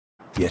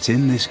Yet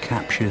in this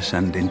captious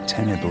and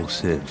untenable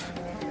Civ,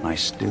 I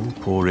still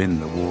pour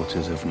in the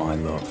waters of my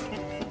love,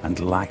 and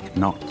lack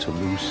not to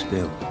lose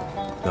still.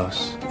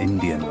 Thus,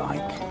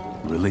 Indian-like,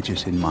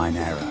 religious in mine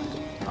error,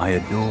 I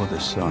adore the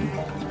sun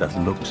that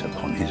looks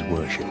upon his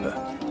worshipper,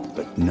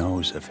 but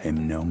knows of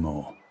him no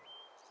more.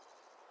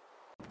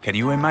 Can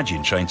you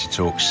imagine trying to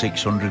talk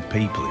 600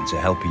 people into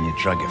helping you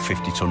drag a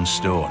 50-ton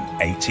stone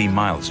 18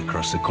 miles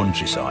across the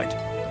countryside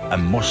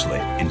and muscle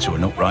it into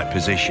an upright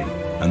position,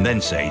 and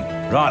then saying,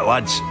 "Right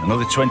lads,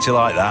 another 20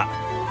 like that,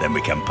 then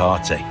we can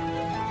party"?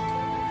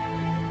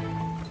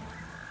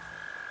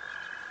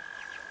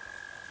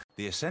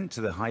 The ascent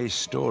to the highest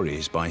story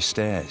is by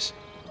stairs,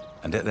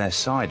 and at their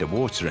side are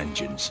water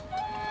engines,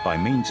 by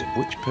means of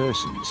which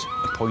persons,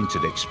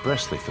 appointed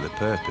expressly for the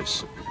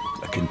purpose,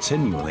 are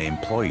continually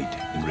employed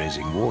in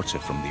raising water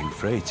from the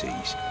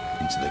Euphrates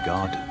into the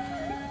garden.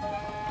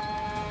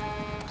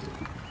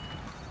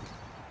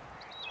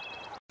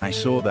 I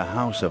saw the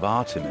house of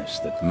Artemis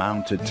that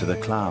mounted to the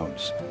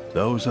clouds.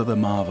 Those other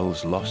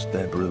marvels lost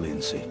their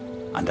brilliancy,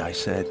 and I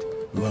said,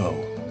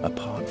 "Lo,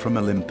 apart from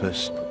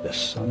Olympus, the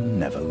sun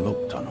never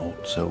looked on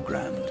aught so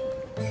grand."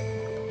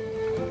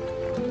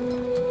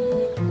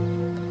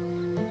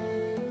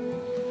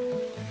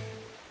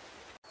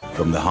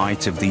 From the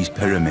height of these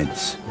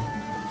pyramids,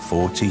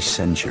 40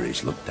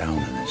 centuries look down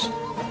on us.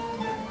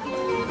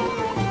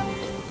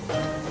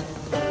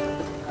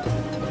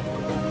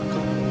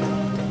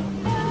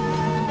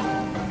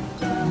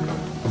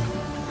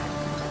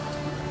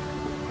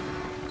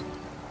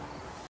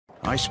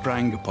 I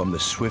sprang upon the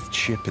swift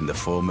ship in the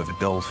form of a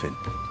dolphin.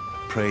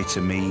 Pray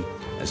to me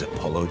as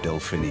Apollo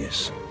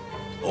Delphinius.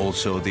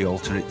 Also the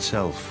altar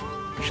itself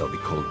shall be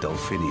called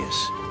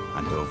Delphinius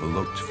and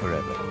overlooked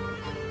forever.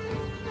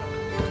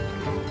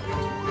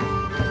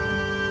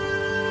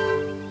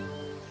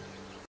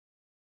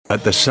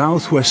 At the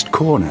southwest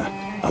corner,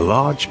 a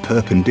large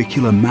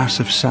perpendicular mass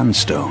of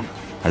sandstone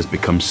has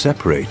become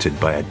separated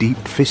by a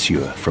deep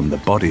fissure from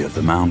the body of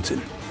the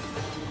mountain.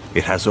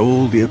 It has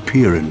all the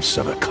appearance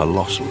of a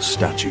colossal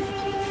statue.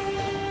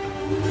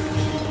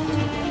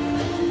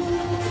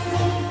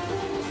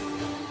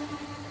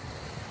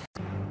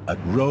 At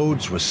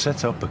Rhodes was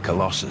set up a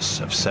colossus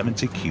of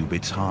 70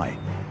 cubits high,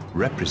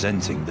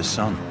 representing the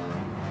sun.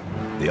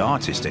 The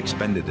artist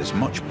expended as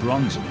much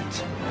bronze in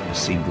it as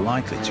seemed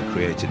likely to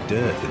create a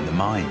dearth in the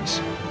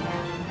mines.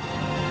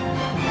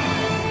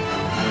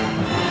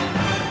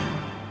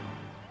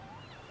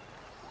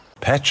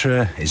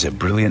 Petra is a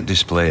brilliant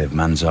display of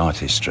man's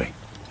artistry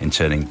in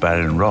turning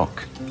barren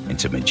rock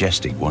into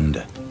majestic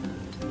wonder.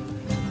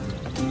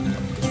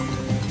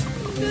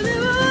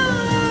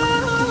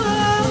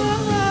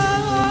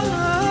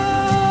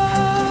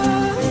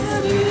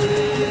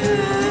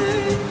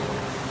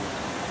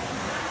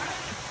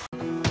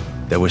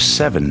 There were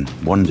 7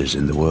 wonders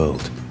in the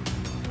world,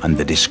 and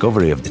the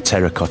discovery of the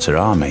terracotta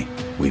army,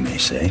 we may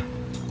say,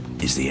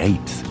 is the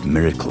 8th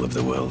miracle of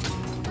the world.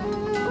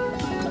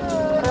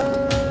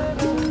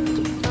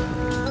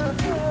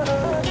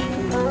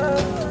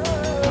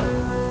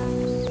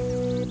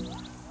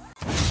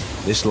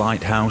 This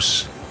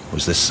lighthouse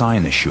was the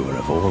cynosure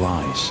of all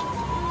eyes.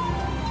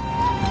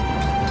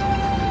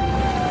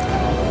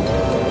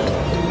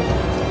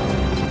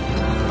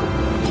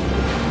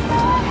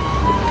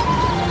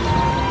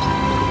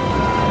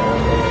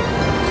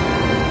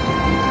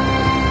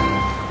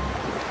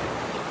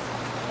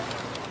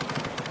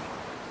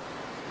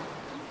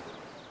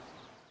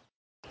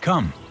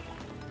 Come,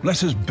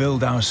 let us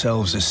build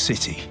ourselves a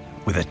city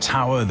with a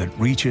tower that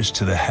reaches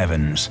to the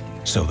heavens,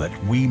 so that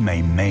we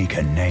may make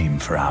a name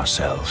for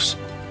ourselves.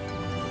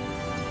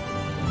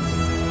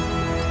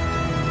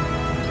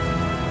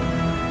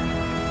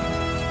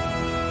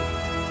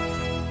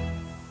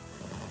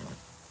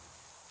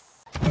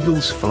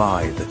 Eagles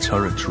fly the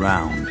turrets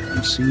round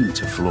and seem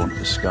to flaunt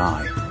the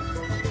sky.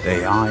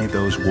 They eye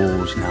those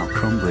walls now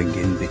crumbling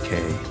in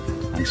decay,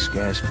 and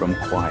scarce from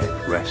quiet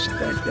rest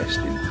their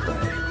destined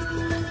prey.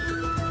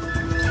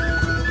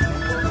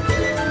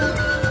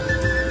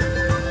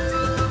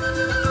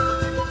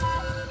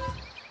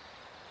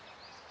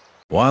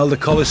 While the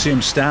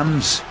Colosseum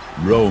stands,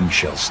 Rome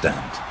shall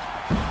stand.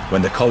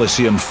 When the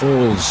Colosseum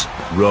falls,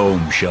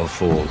 Rome shall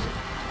fall.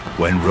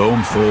 When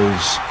Rome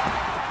falls,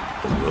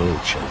 the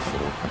world shall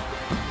fall.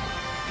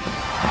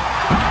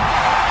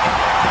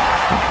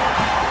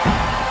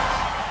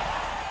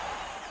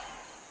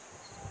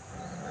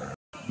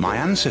 My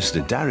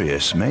ancestor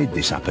Darius made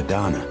this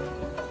Apadana,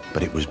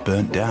 but it was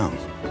burnt down.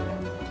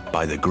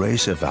 By the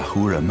grace of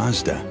Ahura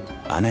Mazda,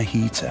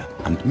 Anahita,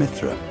 and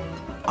Mithra,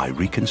 I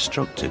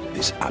reconstructed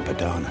this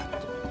Apadana.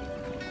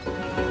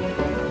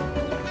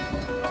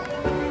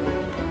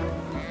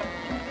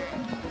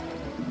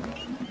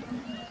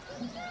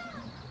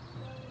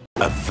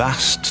 A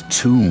vast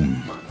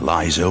tomb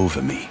lies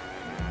over me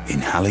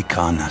in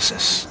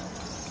Halicarnassus,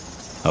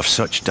 of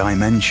such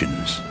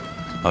dimensions,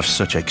 of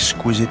such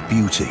exquisite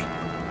beauty,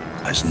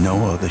 as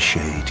no other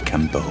shade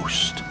can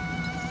boast.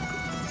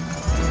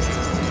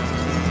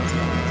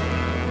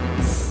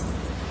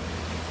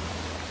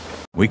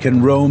 We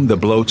can roam the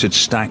bloated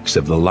stacks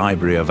of the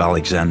Library of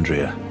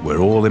Alexandria, where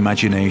all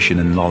imagination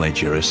and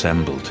knowledge are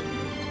assembled.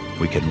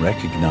 We can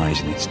recognize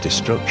in its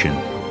destruction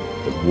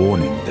the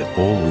warning that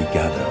all we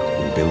gather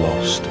will be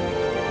lost.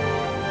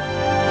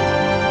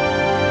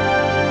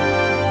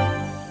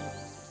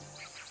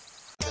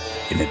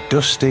 In a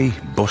dusty,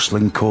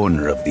 bustling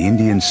corner of the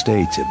Indian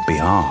state of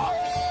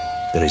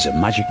Bihar, there is a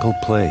magical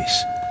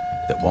place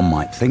that one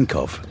might think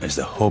of as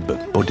the hub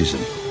of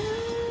Buddhism.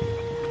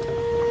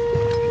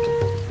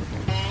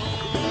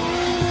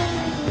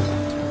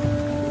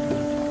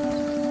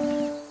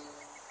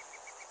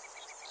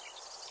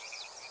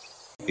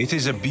 It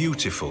is a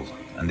beautiful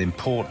and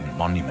important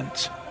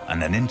monument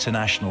and an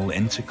international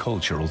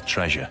intercultural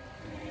treasure.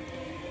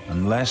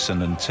 Unless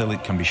and until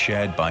it can be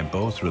shared by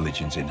both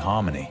religions in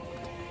harmony,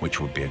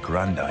 which would be a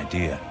grand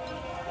idea,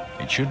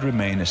 it should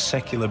remain a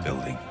secular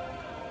building,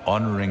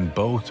 honoring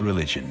both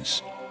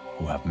religions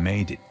who have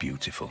made it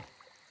beautiful.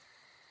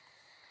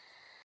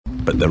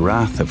 But the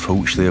wrath of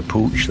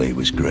Huxley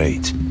was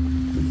great,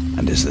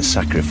 and as the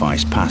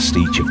sacrifice passed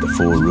each of the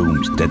 4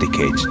 rooms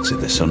dedicated to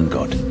the sun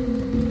god,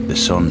 the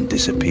sun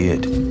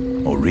disappeared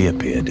or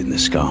reappeared in the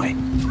sky.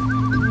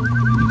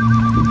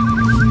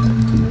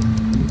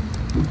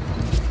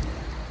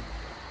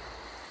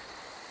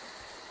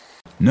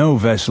 No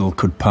vessel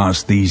could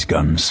pass these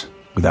guns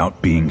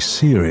without being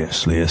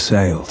seriously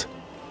assailed.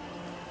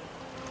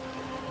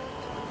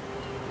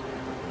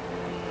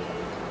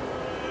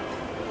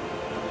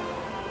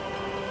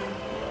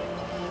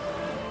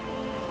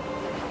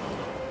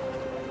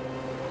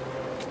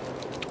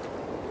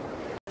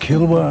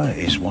 Kilwa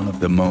is one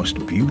of the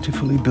most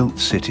beautifully built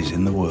cities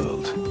in the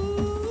world.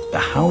 The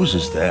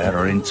houses there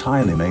are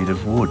entirely made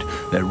of wood,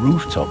 their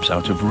rooftops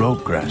out of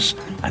rope grass,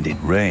 and it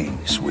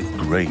rains with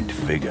great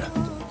vigor.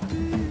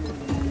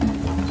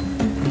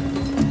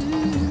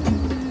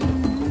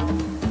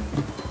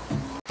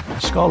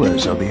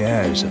 Scholars are the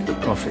heirs of the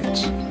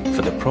prophets,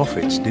 for the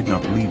prophets did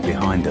not leave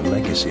behind a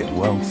legacy of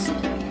wealth,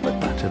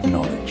 but that of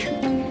knowledge.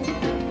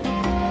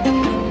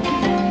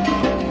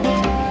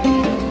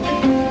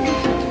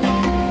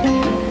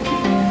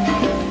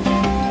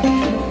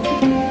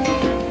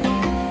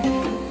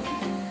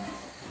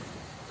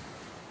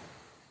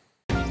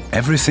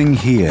 Everything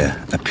here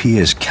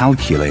appears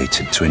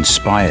calculated to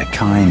inspire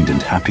kind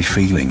and happy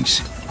feelings,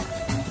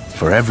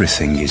 for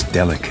everything is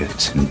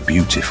delicate and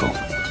beautiful.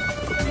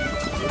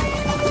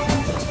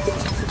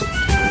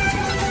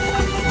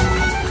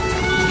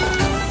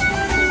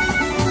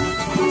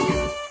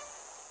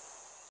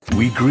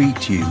 We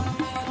greet you,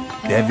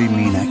 Devi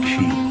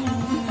Meenakshi,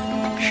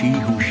 she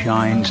who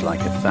shines like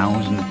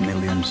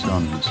 1,000,000,000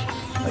 suns,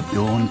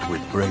 adorned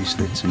with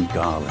bracelets and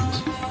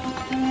garlands.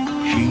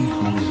 She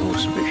who is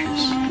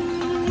auspicious,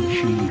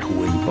 she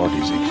who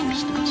embodies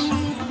existence.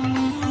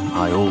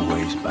 I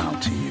always bow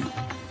to you,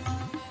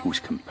 whose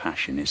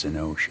compassion is an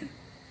ocean.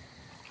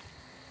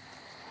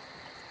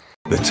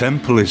 The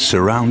temple is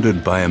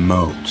surrounded by a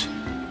moat,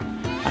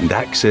 and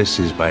access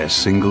is by a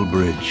single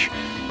bridge,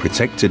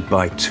 protected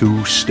by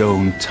 2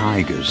 stone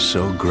tigers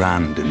so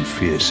grand and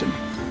fearsome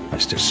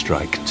as to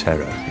strike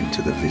terror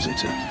into the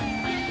visitor.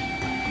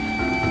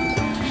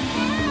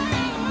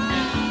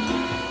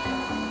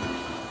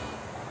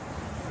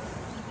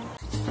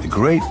 The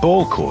great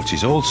ball court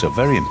is also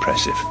very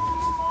impressive.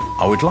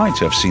 I would like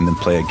to have seen them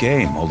play a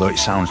game, although it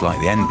sounds like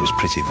the end was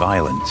pretty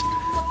violent.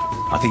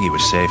 I think it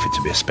was safer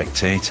to be a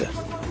spectator.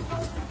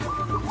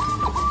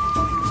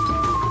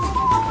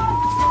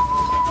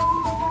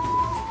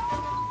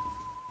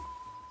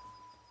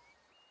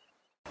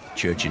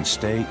 Church and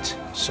state,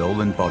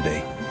 soul and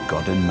body,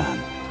 God and man,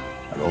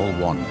 are all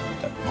one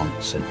at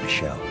Mont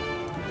Saint-Michel.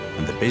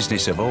 And the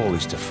business of all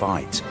is to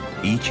fight,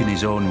 each in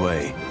his own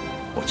way,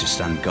 or to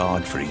stand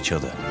guard for each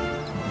other.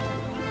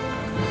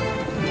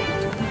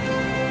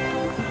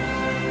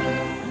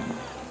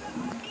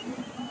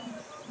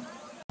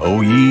 O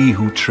ye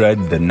who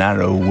tread the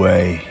narrow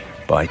way,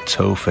 by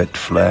Tophet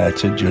flare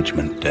to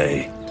Judgment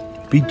Day,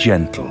 be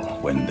gentle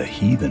when the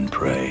heathen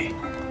pray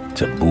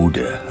to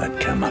Buddha at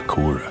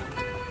Kamakura.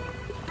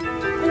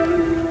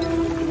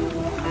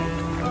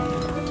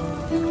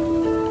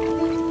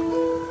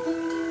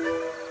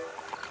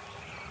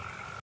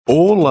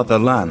 All other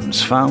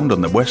lands found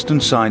on the western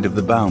side of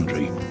the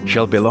boundary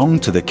shall belong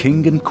to the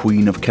King and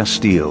Queen of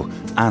Castile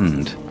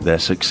and their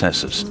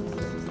successors.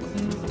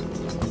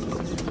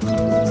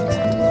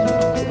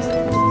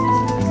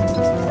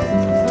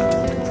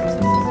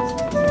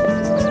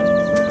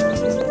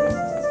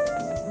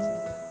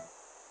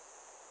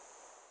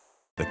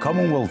 The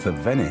Commonwealth of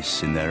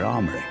Venice in their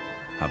armoury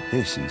have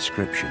this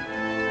inscription: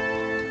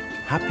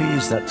 "Happy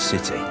is that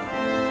city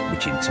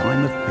which in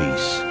time of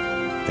peace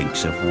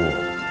thinks of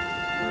war."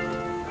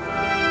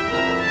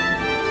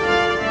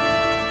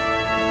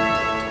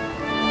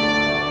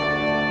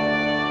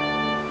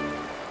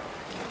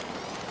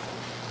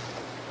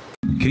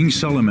 King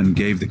Solomon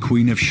gave the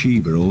Queen of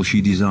Sheba all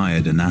she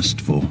desired and asked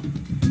for,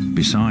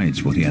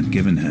 besides what he had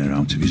given her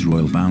out of his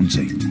royal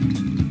bounty.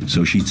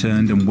 So she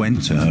turned and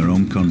went to her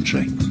own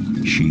country,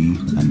 she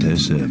and her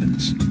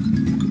servants.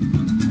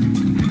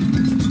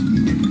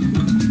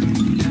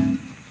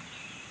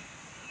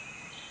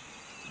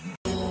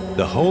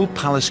 The whole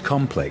palace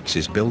complex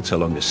is built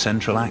along a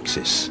central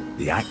axis,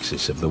 the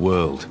axis of the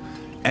world.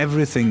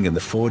 Everything in the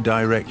 4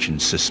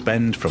 directions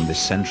suspend from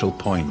this central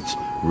point,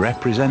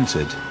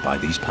 represented by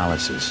these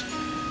palaces.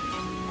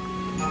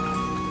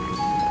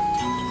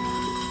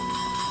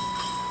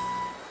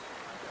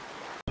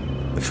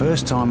 The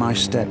first time I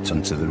stepped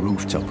onto the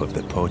rooftop of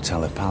the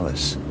Portella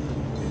Palace,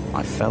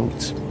 I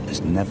felt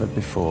as never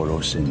before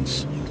or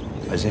since,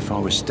 as if I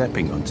was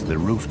stepping onto the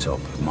rooftop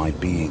of my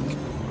being,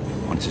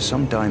 onto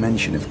some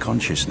dimension of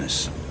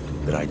consciousness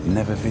that I'd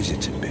never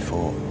visited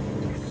before.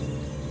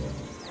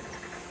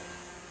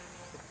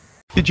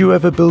 Did you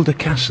ever build a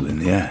castle in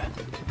the air?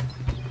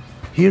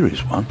 Here is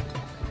one,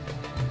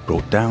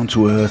 brought down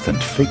to earth and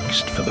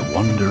fixed for the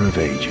wonder of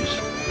ages.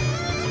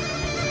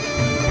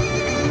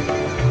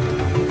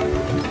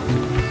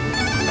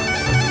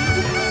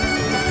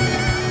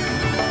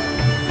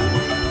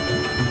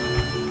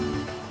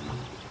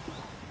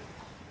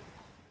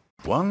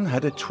 One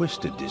had a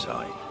twisted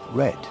design,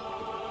 red,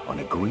 on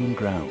a green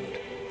ground.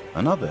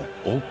 Another,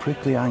 all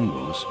prickly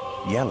angles,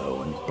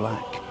 yellow and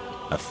black.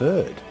 A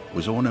third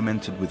was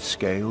ornamented with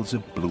scales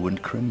of blue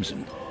and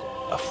crimson.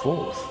 A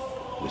fourth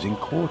was in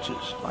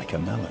quarters like a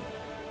melon.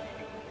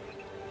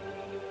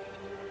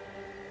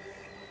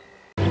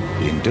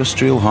 The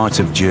industrial heart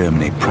of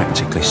Germany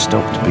practically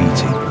stopped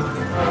beating.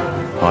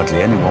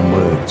 Hardly anyone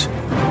worked,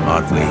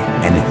 hardly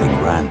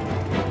anything ran.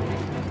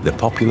 The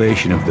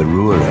population of the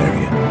Ruhr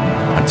area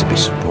had to be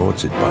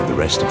supported by the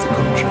rest of the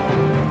country.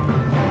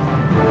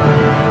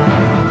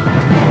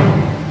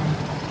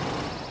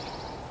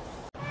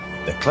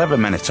 The clever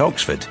men at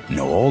Oxford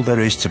know all there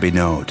is to be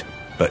known,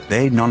 but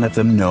they none of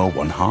them know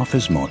one half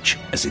as much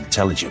as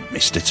intelligent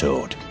Mr.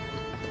 Toad.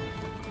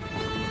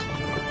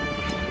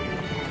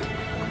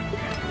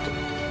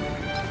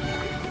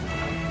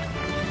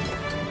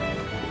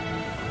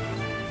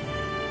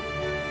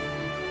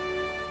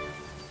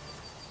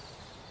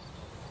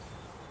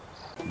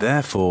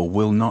 Therefore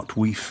will not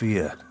we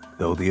fear,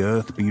 though the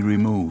earth be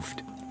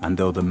removed, and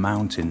though the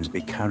mountains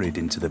be carried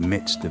into the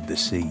midst of the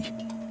sea,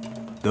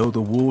 though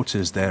the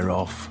waters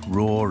thereof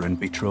roar and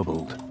be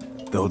troubled,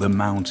 though the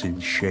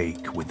mountains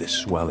shake with the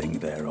swelling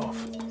thereof.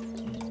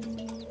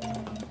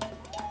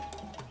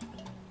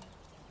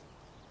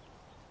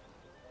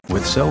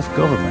 With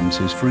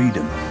self-government is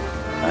freedom,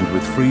 and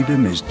with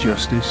freedom is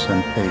justice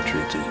and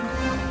patriotism.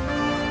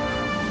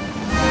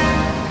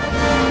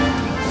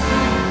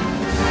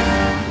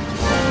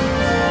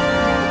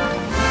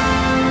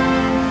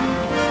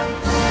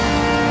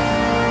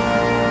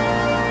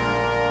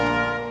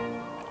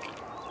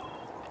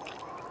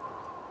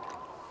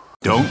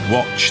 Don't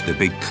watch the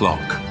big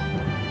clock.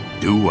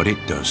 Do what it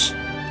does.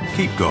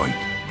 Keep going.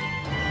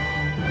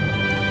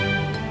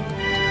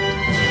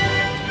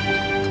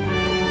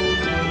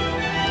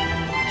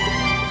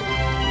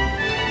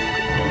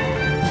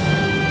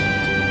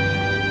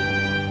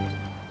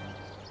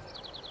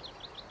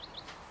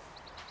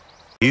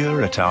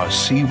 Here at our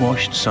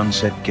sea-washed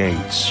sunset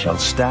gates shall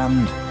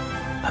stand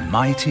a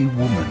mighty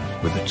woman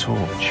with a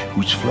torch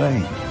whose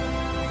flame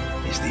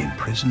is the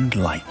imprisoned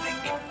lightning.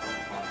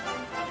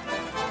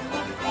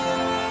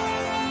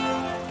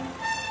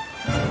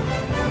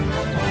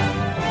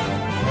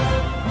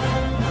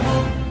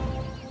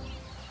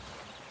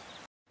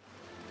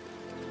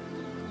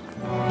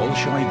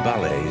 Bolshoi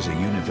Ballet is a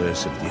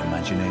universe of the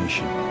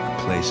imagination, a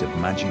place of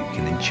magic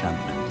and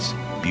enchantment,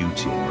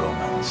 beauty and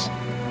romance.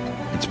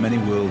 Its many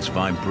worlds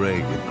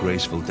vibrate with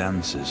graceful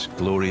dances,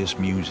 glorious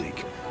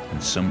music,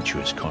 and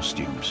sumptuous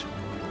costumes.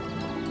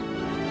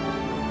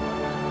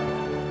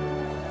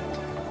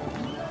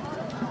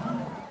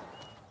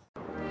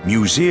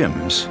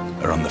 Museums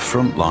are on the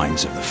front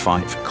lines of the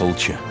fight for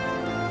culture,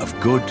 of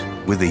good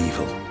with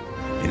evil,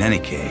 in any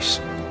case,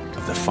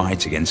 of the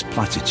fight against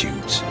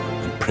platitudes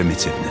and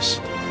primitiveness.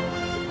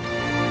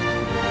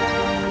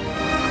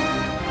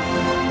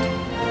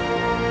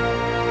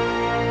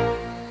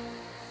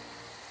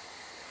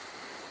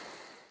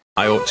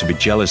 I ought to be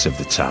jealous of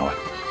the tower.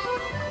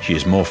 She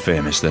is more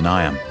famous than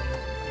I am.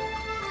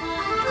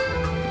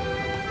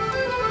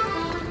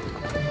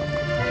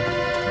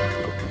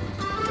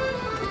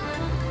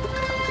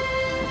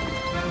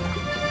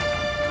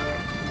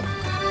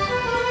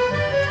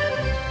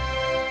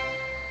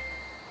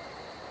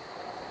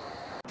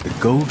 The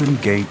golden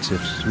gates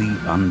of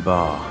sleep and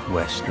bar,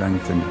 where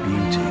strength and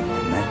beauty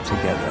met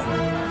together,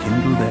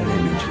 kindle their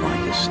image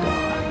like a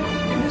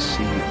star in a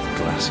sea of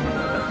glassy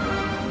weather.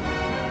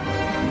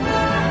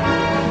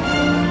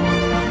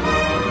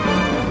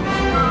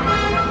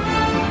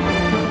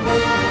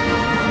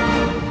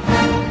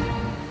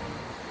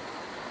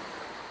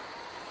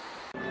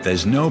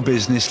 There's no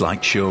business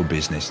like show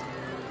business.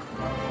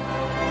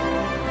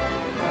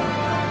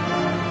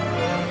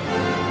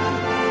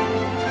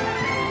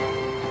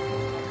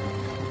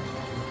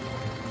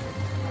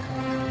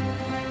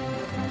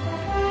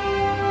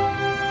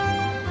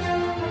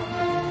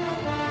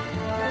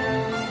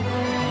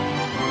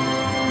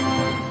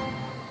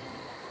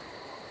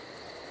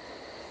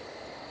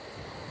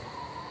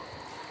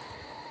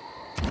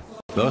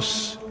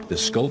 Thus, The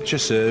sculpture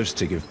serves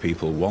to give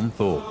people one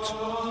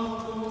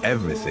thought.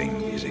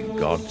 Everything is in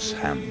God's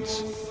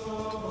hands.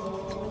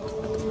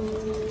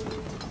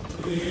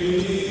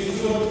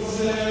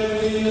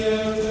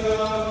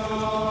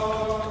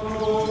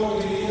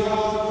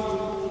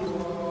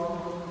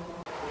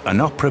 An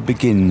opera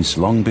begins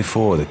long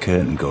before the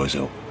curtain goes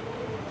up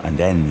and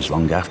ends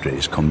long after it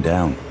has come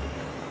down.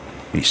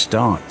 It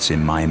starts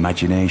in my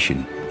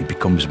imagination, it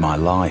becomes my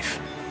life,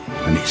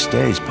 and it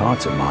stays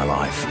part of my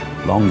life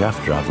long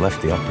after I've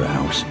left the opera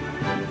house.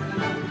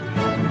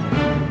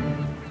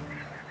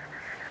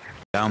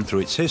 Down through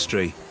its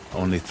history,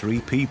 only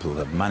 3 people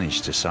have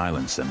managed to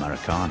silence the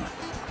Maracana: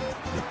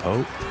 the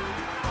Pope,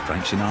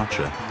 Frank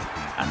Sinatra,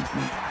 and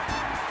me.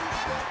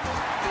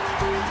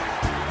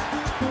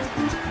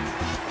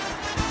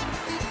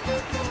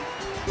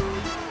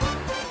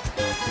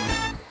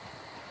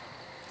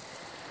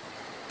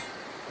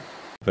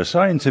 For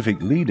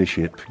scientific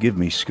leadership, give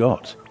me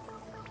Scott.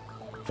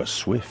 For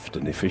swift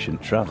and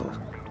efficient travel,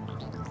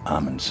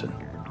 Amundsen.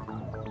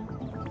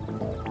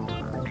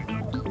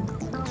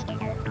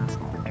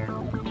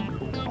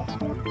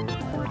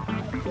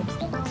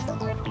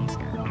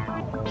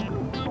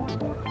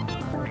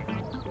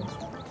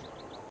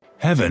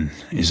 Heaven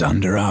is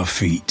under our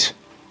feet,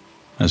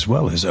 as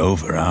well as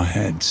over our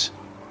heads.